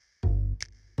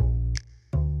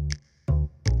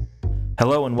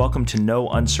Hello and welcome to No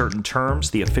Uncertain Terms,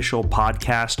 the official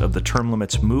podcast of the Term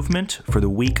Limits movement for the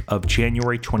week of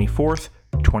January 24th,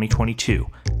 2022.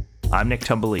 I'm Nick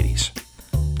Tumbelides.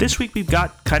 This week we've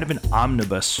got kind of an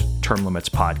omnibus term limits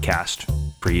podcast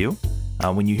for you.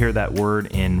 When you hear that word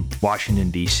in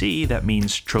Washington, D.C., that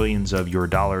means trillions of your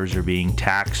dollars are being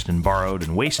taxed and borrowed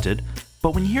and wasted.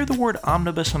 But when you hear the word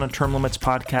omnibus on a term limits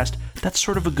podcast, that's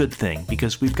sort of a good thing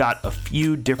because we've got a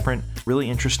few different really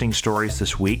interesting stories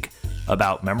this week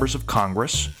about members of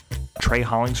Congress, Trey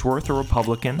Hollingsworth, a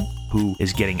Republican who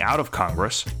is getting out of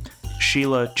Congress,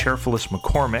 Sheila Chairfullis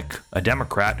McCormick, a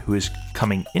Democrat who is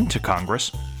coming into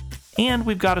Congress, and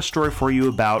we've got a story for you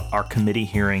about our committee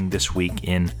hearing this week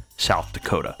in South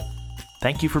Dakota.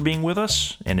 Thank you for being with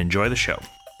us and enjoy the show.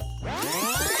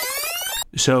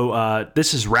 So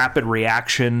this is rapid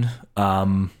reaction.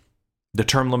 The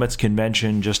Term Limits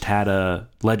Convention just had a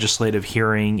legislative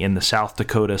hearing in the South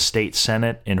Dakota State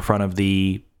Senate in front of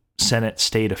the Senate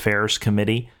State Affairs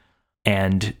Committee,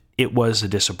 and it was a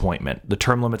disappointment. The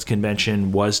Term Limits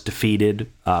Convention was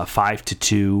defeated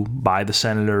 5-2 by the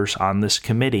senators on this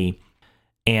committee,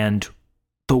 and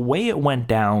the way it went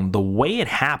down, the way it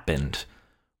happened,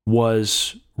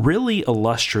 was really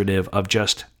illustrative of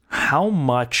just how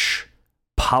much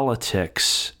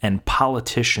politics and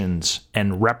politicians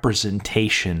and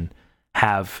representation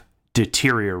have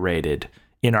deteriorated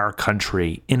in our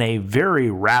country in a very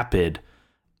rapid,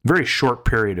 very short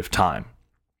period of time.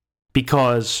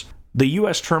 Because the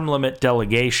U.S. term limit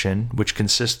delegation, which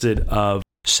consisted of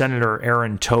Senator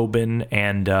Aaron Tobin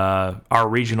and our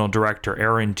regional director,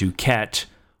 Aaron Duquette,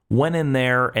 went in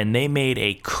there and they made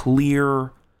a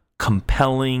clear,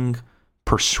 compelling,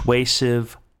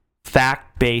 persuasive,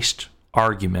 fact-based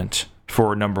argument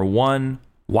for, number one,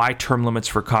 why term limits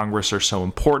for Congress are so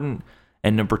important,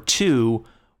 and number two,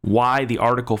 why the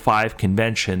Article 5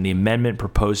 convention, the amendment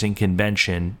proposing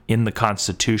convention in the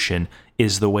Constitution,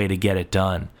 is the way to get it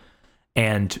done.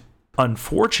 And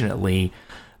unfortunately,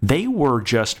 they were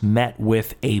just met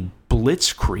with a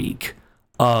blitzkrieg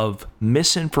of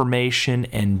misinformation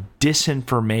and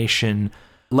disinformation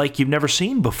like you've never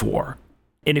seen before.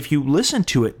 And if you listen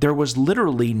to it, there was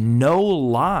literally no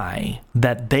lie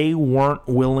that they weren't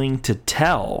willing to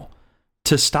tell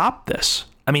to stop this.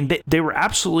 I mean, they were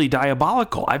absolutely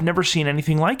diabolical. I've never seen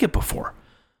anything like it before.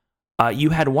 You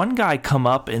had one guy come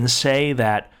up and say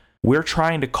that we're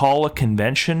trying to call a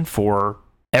convention for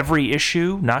every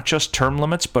issue, not just term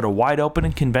limits, but a wide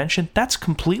open convention. That's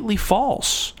completely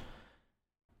false.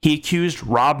 He accused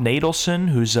Rob Natelson,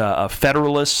 who's a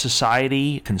Federalist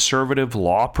Society conservative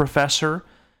law professor,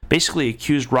 basically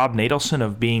accused Rob Natelson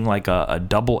of being like a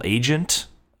double agent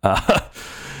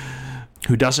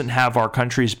who doesn't have our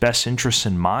country's best interests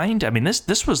in mind. I mean,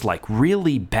 this was like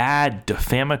really bad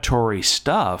defamatory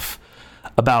stuff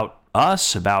about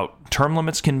us, about Term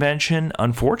Limits Convention.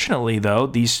 Unfortunately, though,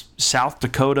 these South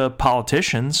Dakota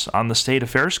politicians on the State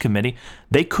Affairs Committee,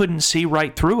 they couldn't see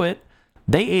right through it.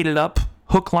 They ate it up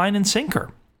hook, line, and sinker.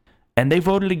 And they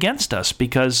voted against us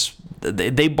because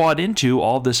they bought into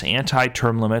all this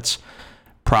anti-term limits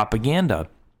propaganda.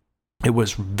 It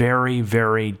was very,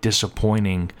 very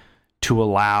disappointing to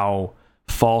allow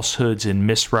falsehoods and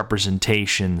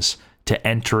misrepresentations to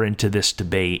enter into this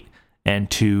debate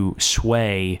and to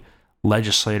sway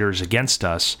legislators against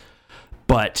us.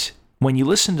 But when you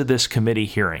listen to this committee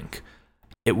hearing,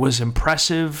 it was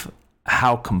impressive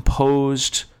how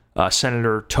composed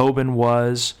Senator Tobin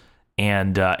was,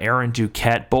 and Aaron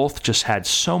Duquette both just had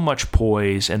so much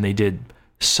poise, and they did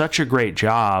such a great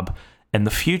job. And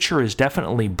the future is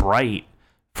definitely bright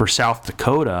for South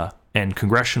Dakota and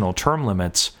congressional term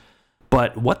limits.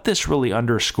 But what this really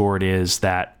underscored is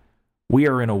that we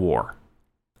are in a war.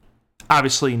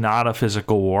 Obviously not a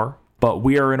physical war, but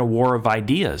we are in a war of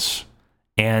ideas.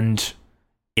 And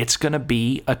it's going to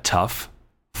be a tough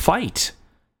fight,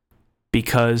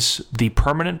 because the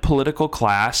permanent political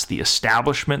class, the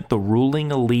establishment, the ruling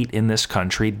elite in this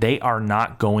country, they are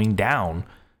not going down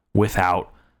without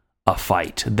a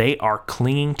fight. They are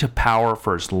clinging to power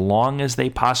for as long as they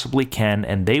possibly can,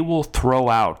 and they will throw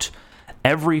out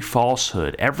every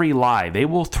falsehood, every lie. They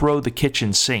will throw the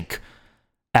kitchen sink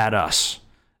at us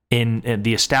in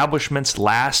the establishment's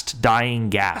last dying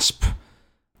gasp.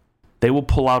 They will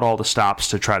pull out all the stops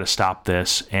to try to stop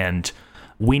this, and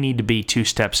we need to be 2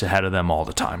 steps ahead of them all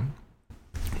the time.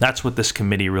 That's what this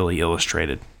committee really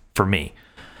illustrated for me.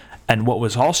 And what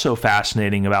was also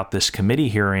fascinating about this committee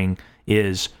hearing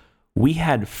is we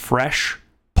had fresh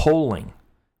polling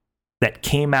that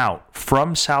came out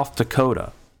from South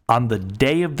Dakota on the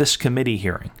day of this committee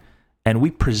hearing. And we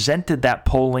presented that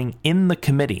polling in the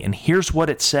committee. And here's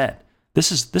what it said.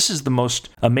 This is the most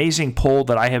amazing poll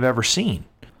that I have ever seen.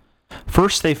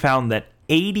 First, they found that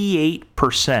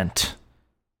 88%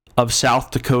 of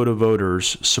South Dakota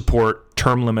voters support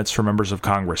term limits for members of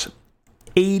Congress.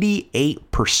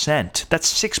 88%. That's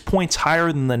 6 points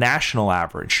higher than the national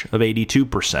average of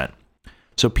 82%.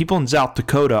 So people in South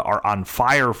Dakota are on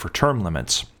fire for term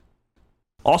limits.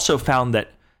 Also found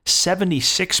that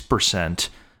 76%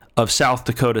 of South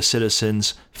Dakota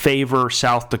citizens favor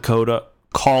South Dakota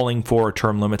calling for a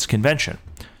term limits convention.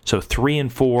 So 3 in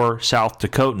 4 South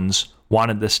Dakotans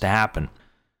wanted this to happen.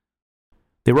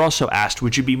 They were also asked,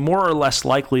 would you be more or less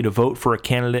likely to vote for a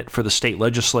candidate for the state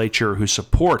legislature who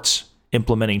supports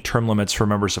implementing term limits for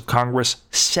members of Congress?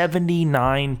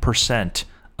 79%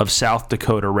 of South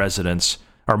Dakota residents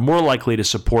are more likely to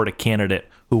support a candidate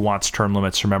who wants term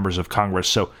limits for members of Congress.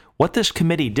 So what this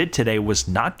committee did today was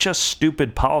not just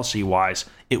stupid policy-wise,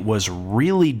 it was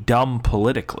really dumb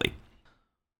politically.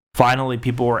 Finally,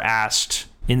 people were asked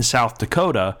in South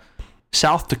Dakota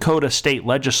state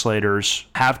legislators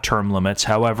have term limits.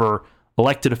 However,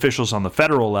 elected officials on the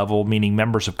federal level, meaning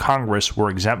members of Congress, were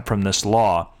exempt from this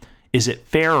law. Is it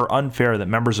fair or unfair that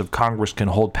members of Congress can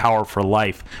hold power for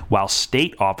life while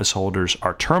state office holders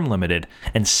are term limited?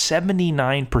 And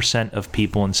 79% of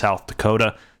people in South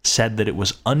Dakota said that it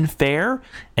was unfair,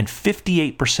 and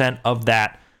 58% of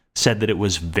that said that it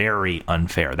was very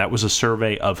unfair. That was a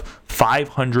survey of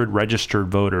 500 registered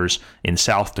voters in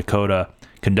South Dakota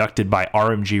conducted by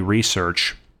RMG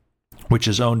Research, which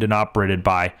is owned and operated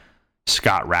by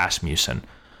Scott Rasmussen.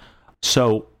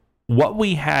 So what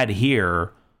we had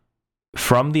here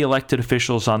from the elected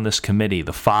officials on this committee,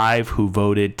 the 5 who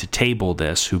voted to table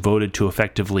this, who voted to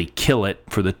effectively kill it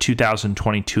for the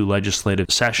 2022 legislative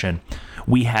session,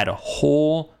 we had a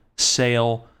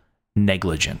wholesale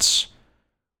negligence.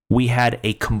 We had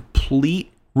a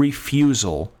complete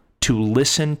refusal to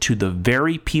listen to the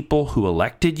very people who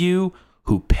elected you,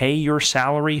 who pay your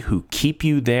salary, who keep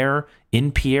you there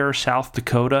in Pierre, South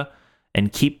Dakota,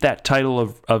 and keep that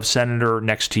title of senator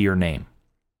next to your name.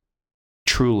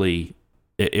 Truly,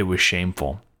 it was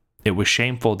shameful. It was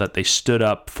shameful that they stood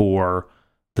up for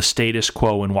the status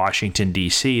quo in Washington,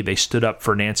 D.C. They stood up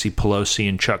for Nancy Pelosi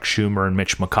and Chuck Schumer and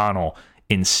Mitch McConnell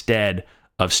instead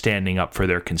of standing up for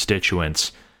their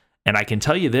constituents. And I can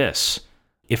tell you this,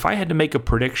 if I had to make a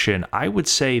prediction, I would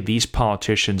say these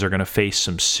politicians are going to face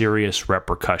some serious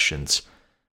repercussions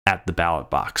at the ballot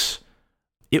box.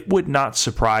 It would not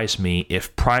surprise me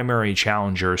if primary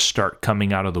challengers start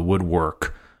coming out of the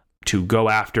woodwork to go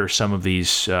after some of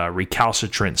these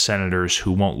recalcitrant senators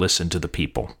who won't listen to the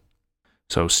people.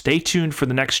 So stay tuned for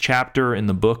the next chapter in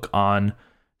the book on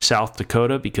South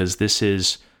Dakota, because this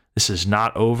is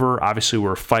not over. Obviously,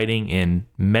 we're fighting in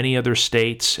many other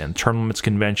states, and term limits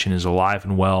convention is alive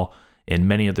and well in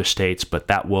many other states, but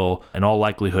that will, in all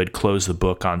likelihood, close the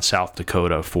book on South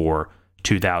Dakota for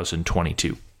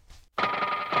 2022.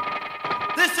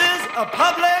 This is a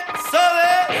public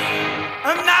service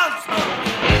announcement.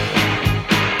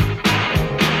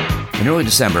 In early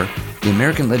December, the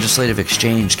American Legislative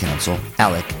Exchange Council,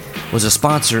 ALEC, was a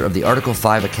sponsor of the Article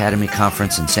 5 Academy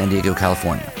Conference in San Diego,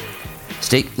 California.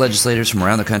 State legislators from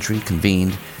around the country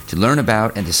convened to learn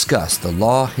about and discuss the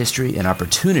law, history, and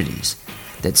opportunities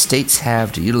that states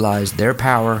have to utilize their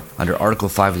power under Article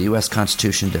 5 of the U.S.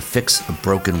 Constitution to fix a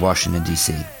broken Washington,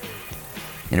 D.C.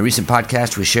 In a recent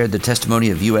podcast, we shared the testimony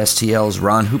of USTL's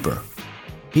Ron Hooper.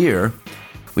 Here,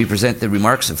 we present the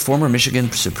remarks of former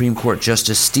Michigan Supreme Court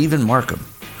Justice Stephen Markham,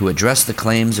 who addressed the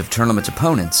claims of term limits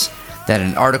opponents that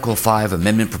an Article 5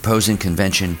 amendment proposing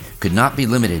convention could not be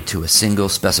limited to a single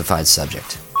specified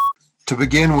subject. To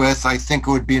begin with, I think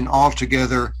it would be an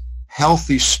altogether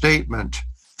healthy statement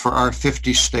for our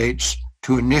 50 states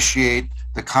to initiate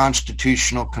the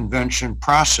Constitutional Convention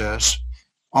process,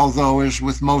 although, as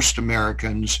with most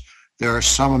Americans, there are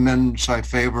some amendments I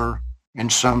favor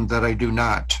and some that I do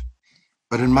not.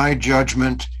 But in my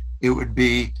judgment, it would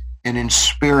be an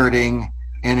inspiriting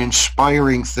and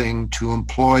inspiring thing to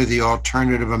employ the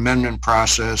alternative amendment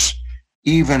process,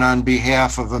 even on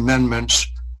behalf of amendments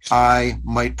I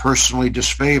might personally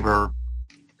disfavor,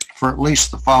 for at least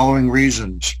the following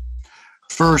reasons.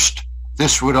 First,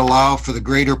 this would allow for the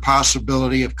greater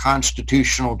possibility of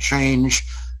constitutional change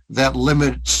that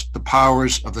limits the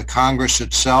powers of the Congress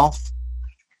itself.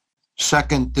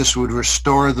 Second, this would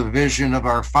restore the vision of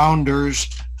our founders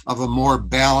of a more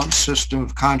balanced system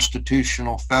of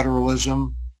constitutional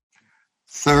federalism.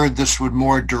 Third, this would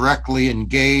more directly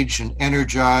engage and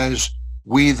energize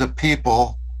we the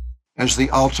people as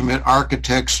the ultimate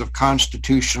architects of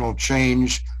constitutional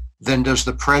change than does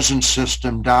the present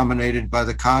system dominated by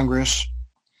the Congress.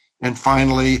 And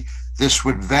finally, this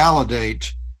would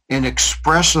validate and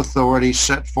express authority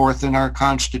set forth in our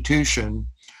Constitution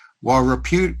while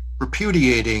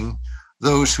repudiating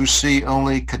those who see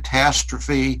only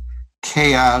catastrophe,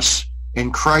 chaos,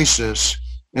 and crisis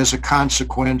as a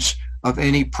consequence of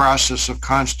any process of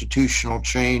constitutional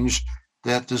change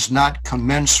that does not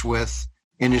commence with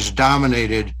and is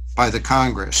dominated by the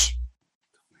Congress.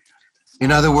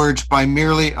 In other words, by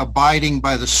merely abiding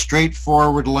by the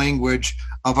straightforward language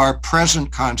of our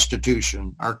present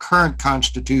Constitution, our current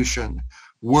Constitution,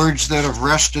 words that have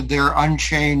rested there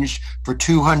unchanged for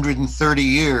 230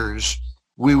 years,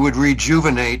 we would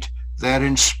rejuvenate that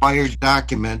inspired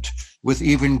document with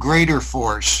even greater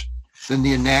force than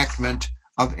the enactment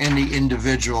of any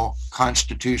individual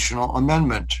constitutional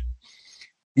amendment.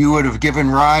 You would have given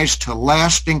rise to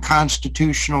lasting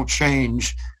constitutional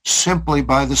change simply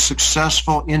by the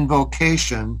successful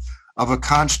invocation of a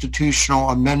constitutional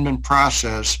amendment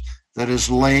process that has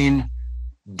lain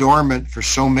dormant for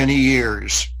so many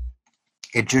years.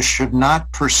 It just should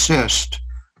not persist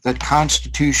that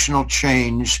constitutional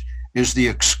change is the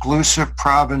exclusive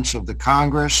province of the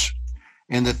Congress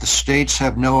and that the states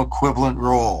have no equivalent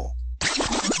role.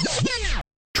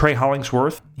 Trey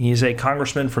Hollingsworth, he's a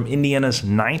congressman from Indiana's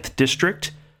 9th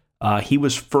District. He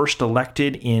was first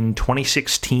elected in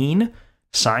 2016,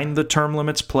 signed the term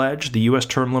limits pledge, the U.S.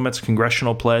 term limits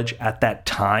congressional pledge at that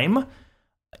time,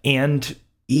 and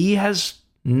he has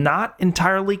not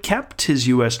entirely kept his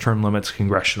U.S. term limits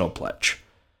congressional pledge.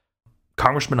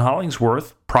 Congressman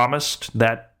Hollingsworth promised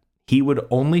that he would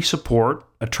only support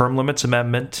a term limits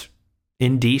amendment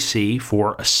in D.C.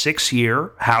 for a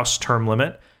 6-year House term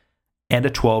limit and a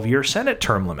 12-year Senate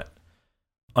term limit.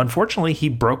 Unfortunately, he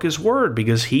broke his word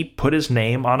because he put his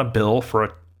name on a bill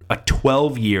for a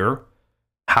 12-year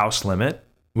House limit,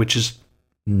 which is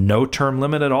no term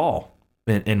limit at all,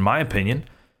 in my opinion.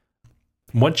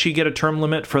 Once you get a term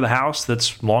limit for the House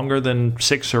that's longer than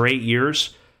 6 or 8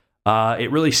 years,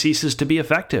 it really ceases to be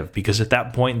effective because at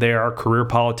that point they are career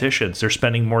politicians. They're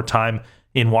spending more time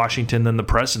in Washington than the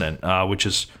president, which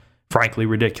is frankly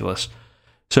ridiculous.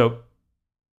 So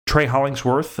Trey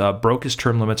Hollingsworth broke his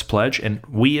term limits pledge, and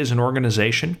we as an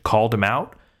organization called him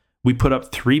out. We put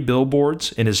up 3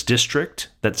 billboards in his district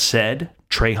that said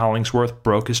Trey Hollingsworth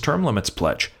broke his term limits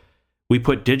pledge. We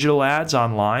put digital ads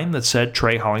online that said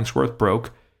Trey Hollingsworth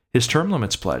broke his term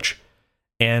limits pledge.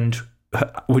 And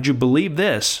would you believe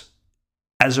this?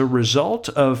 As a result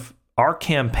of our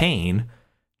campaign,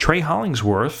 Trey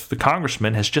Hollingsworth, the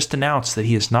congressman, has just announced that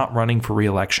he is not running for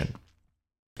re-election.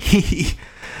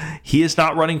 He is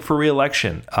not running for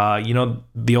re-election. You know,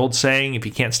 the old saying, if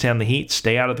you can't stand the heat,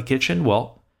 stay out of the kitchen.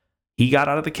 Well, he got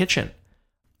out of the kitchen.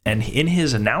 And in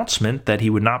his announcement that he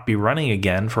would not be running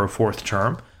again for a 4th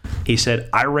term, he said,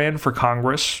 I ran for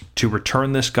Congress to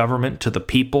return this government to the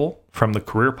people from the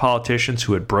career politicians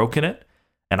who had broken it,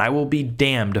 and I will be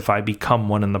damned if I become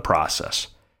one in the process.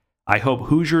 I hope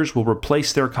Hoosiers will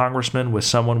replace their congressman with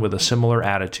someone with a similar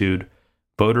attitude.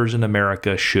 Voters in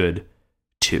America should,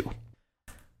 too.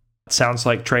 It sounds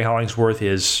like Trey Hollingsworth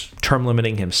is term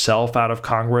limiting himself out of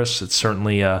Congress. It's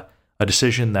certainly a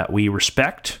decision that we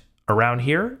respect around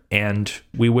here, and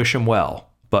we wish him well.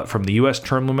 But from the U.S.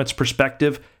 term limits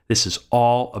perspective, this is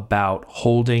all about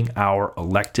holding our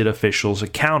elected officials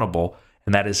accountable,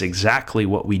 and that is exactly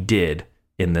what we did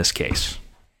in this case.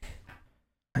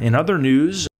 In other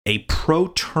news, a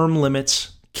pro-term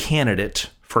limits candidate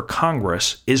for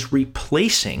Congress is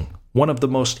replacing one of the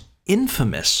most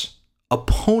infamous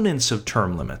opponents of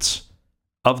term limits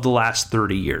of the last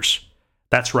 30 years.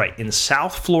 That's right. In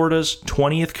South Florida's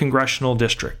 20th Congressional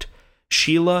District,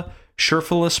 Sheila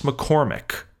Sherfilis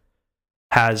McCormick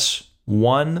has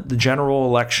won the general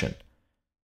election.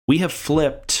 We have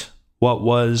flipped what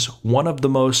was one of the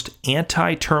most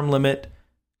anti-term limit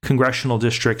congressional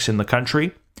districts in the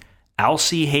country.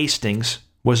 Alcee Hastings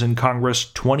was in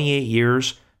Congress 28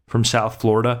 years from South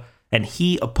Florida, and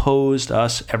he opposed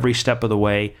us every step of the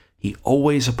way. He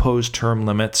always opposed term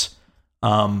limits.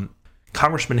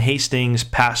 Congressman Hastings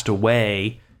passed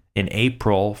away in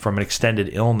April from an extended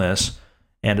illness,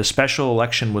 and a special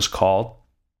election was called.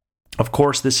 Of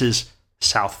course, this is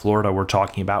South Florida we're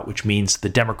talking about, which means the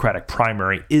Democratic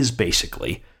primary is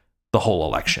basically the whole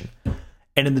election.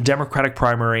 And in the Democratic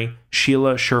primary,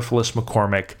 Sheila Sherfilis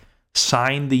McCormick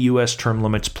signed the U.S. term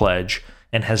limits pledge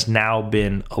and has now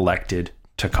been elected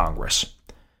to Congress.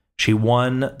 She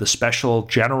won the special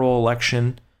general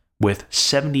election with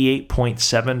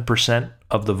 78.7%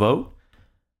 of the vote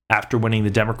after winning the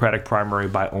Democratic primary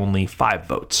by only 5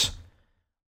 votes.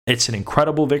 It's an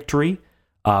incredible victory.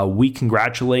 We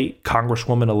congratulate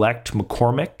Congresswoman-elect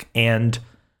McCormick, and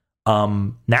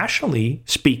Nationally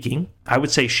speaking, I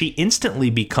would say she instantly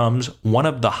becomes one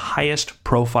of the highest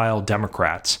profile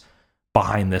Democrats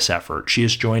behind this effort. She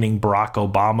is joining Barack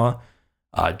Obama,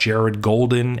 Jared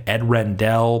Golden, Ed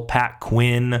Rendell, Pat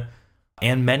Quinn,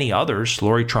 and many others,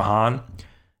 Lori Trahan.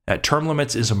 Term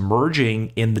limits is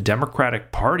emerging in the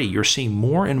Democratic Party. You're seeing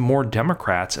more and more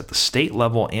Democrats at the state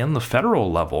level and the federal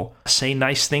level say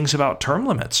nice things about term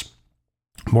limits.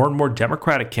 More and more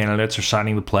Democratic candidates are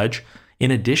signing the pledge,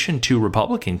 in addition to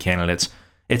Republican candidates.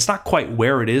 It's not quite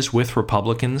where it is with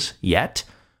Republicans yet,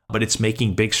 but it's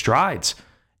making big strides.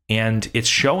 And it's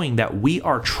showing that we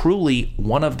are truly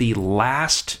one of the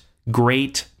last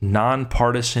great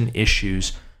nonpartisan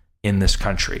issues in this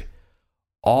country.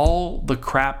 All the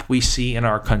crap we see in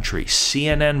our country,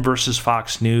 CNN versus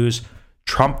Fox News,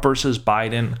 Trump versus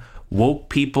Biden, woke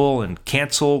people and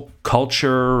cancel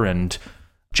culture and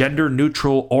gender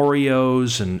neutral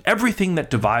Oreos and everything that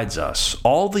divides us,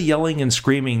 all the yelling and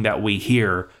screaming that we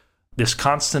hear, this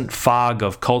constant fog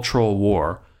of cultural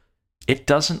war, it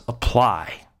doesn't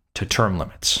apply to term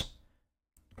limits.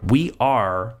 We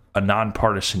are a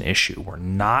nonpartisan issue. We're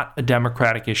not a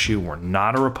Democratic issue. We're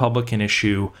not a Republican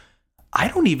issue. I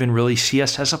don't even really see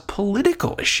us as a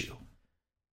political issue.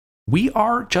 We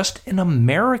are just an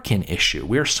American issue.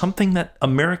 We are something that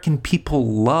American people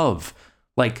love,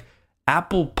 like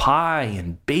apple pie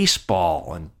and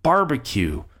baseball and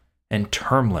barbecue and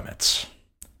term limits.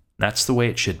 That's the way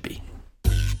it should be.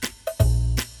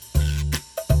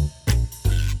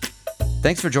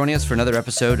 Thanks for joining us for another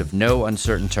episode of No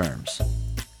Uncertain Terms.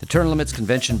 The term limits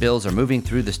convention bills are moving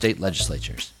through the state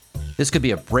legislatures. This could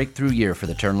be a breakthrough year for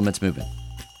the term limits movement.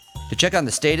 To check on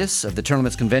the status of the term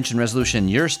limits convention resolution in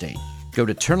your state, go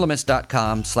to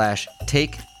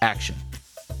termlimits.com/takeaction.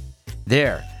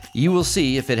 There, you will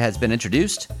see if it has been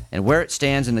introduced and where it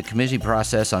stands in the committee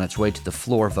process on its way to the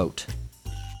floor vote.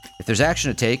 If there's action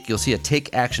to take, you'll see a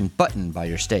Take Action button by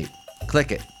your state.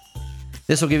 Click it.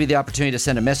 This will give you the opportunity to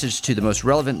send a message to the most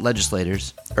relevant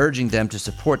legislators, urging them to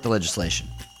support the legislation.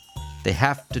 They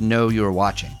have to know you are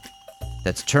watching.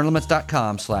 That's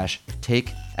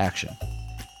termlimits.com/takeaction.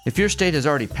 If your state has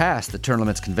already passed the term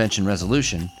limits convention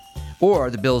resolution,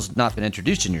 or the bill's not been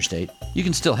introduced in your state, you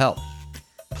can still help.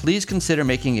 Please consider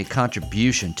making a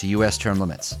contribution to U.S. term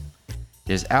limits.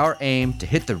 It is our aim to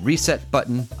hit the reset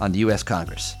button on the U.S.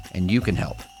 Congress, and you can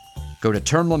help. Go to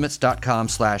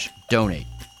termlimits.com/donate.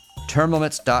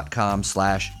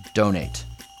 termlimits.com/donate.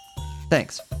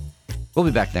 Thanks. We'll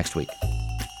be back next week.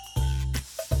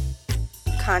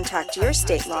 Contact your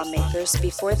state lawmakers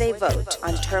before they vote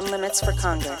on term limits for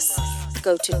Congress.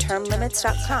 Go to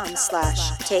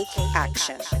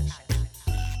termlimits.com/takeaction.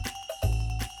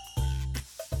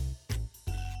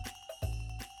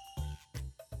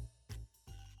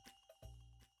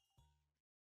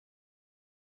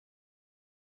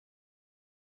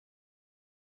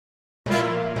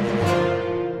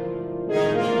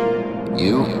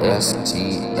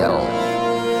 USTL.